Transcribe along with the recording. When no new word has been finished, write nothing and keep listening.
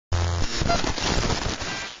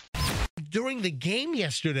during the game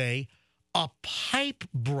yesterday, a pipe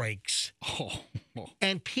breaks,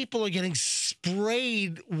 and people are getting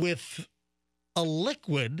sprayed with a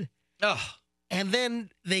liquid, and then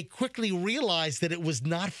they quickly realized that it was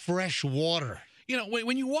not fresh water. You know,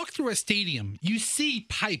 when you walk through a stadium, you see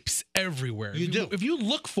pipes everywhere. You do. If you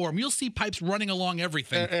look for them, you'll see pipes running along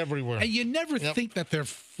everything. Everywhere. And you never think that they're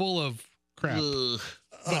full of crap.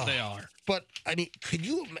 But they are. But, I mean,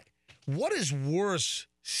 what is worse,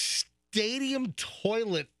 stadium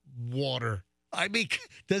toilet water? I mean,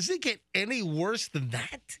 does it get any worse than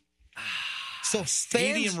that? So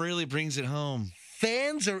Stadium really brings it home.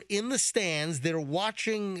 Fans are in the stands. They're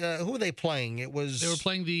watching. Who are they playing? They were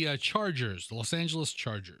playing the Chargers, the Los Angeles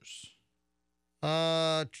Chargers.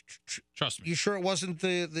 Trust me. You sure it wasn't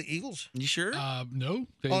the Eagles? You sure? No.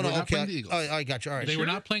 They were not playing the Eagles. I got you. All right. They were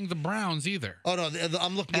not playing the Browns either. Oh, no.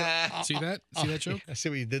 I'm looking at... See that? See that joke? I see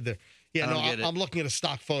what you did there. Yeah, I'm looking at a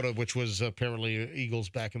stock photo, which was apparently Eagles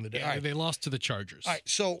back in the day. Yeah, they lost to the Chargers. All right,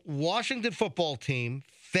 so Washington football team,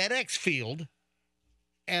 FedEx Field,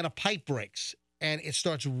 and a pipe breaks, and it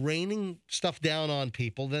starts raining stuff down on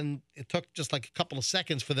people. Then it took just like a couple of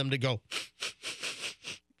seconds for them to go...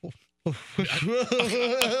 a couple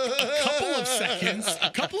of seconds, a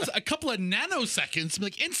couple of nanoseconds.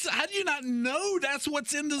 Like, how do you not know that's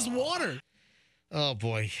what's in this water? Oh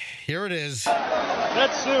boy, here it is.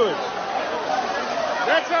 That's sewage.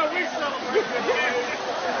 That's how we celebrate.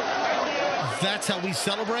 That's how we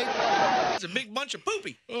celebrate. It's a big bunch of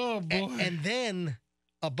poopy. Oh boy! And then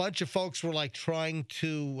a bunch of folks were like trying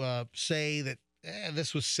to say that.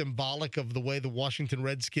 This was symbolic of the way the Washington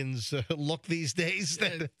Redskins look these days.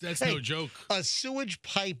 That's no joke. A sewage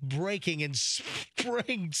pipe breaking and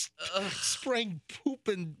spraying poop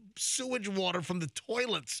and sewage water from the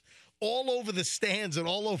toilets all over the stands and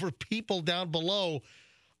all over people down below.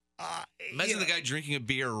 Imagine the guy drinking a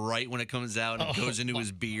beer right when it comes out and goes into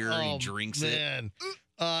his beer and he drinks it.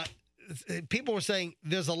 People were saying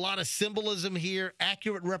there's a lot of symbolism here,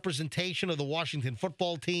 accurate representation of the Washington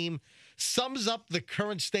football team, sums up the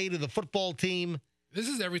current state of the football team. This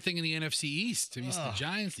is everything in the NFC East. I mean, it's the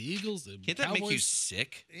Giants, the Eagles, the Can't that Cowboys. make you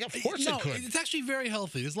sick? Yeah, of course it could. It's actually very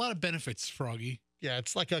healthy. There's a lot of benefits, Froggy. Yeah,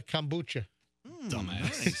 it's like a kombucha.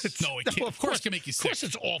 Dumbass. No, it can't. Of course it can make you sick. Of course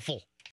it's awful.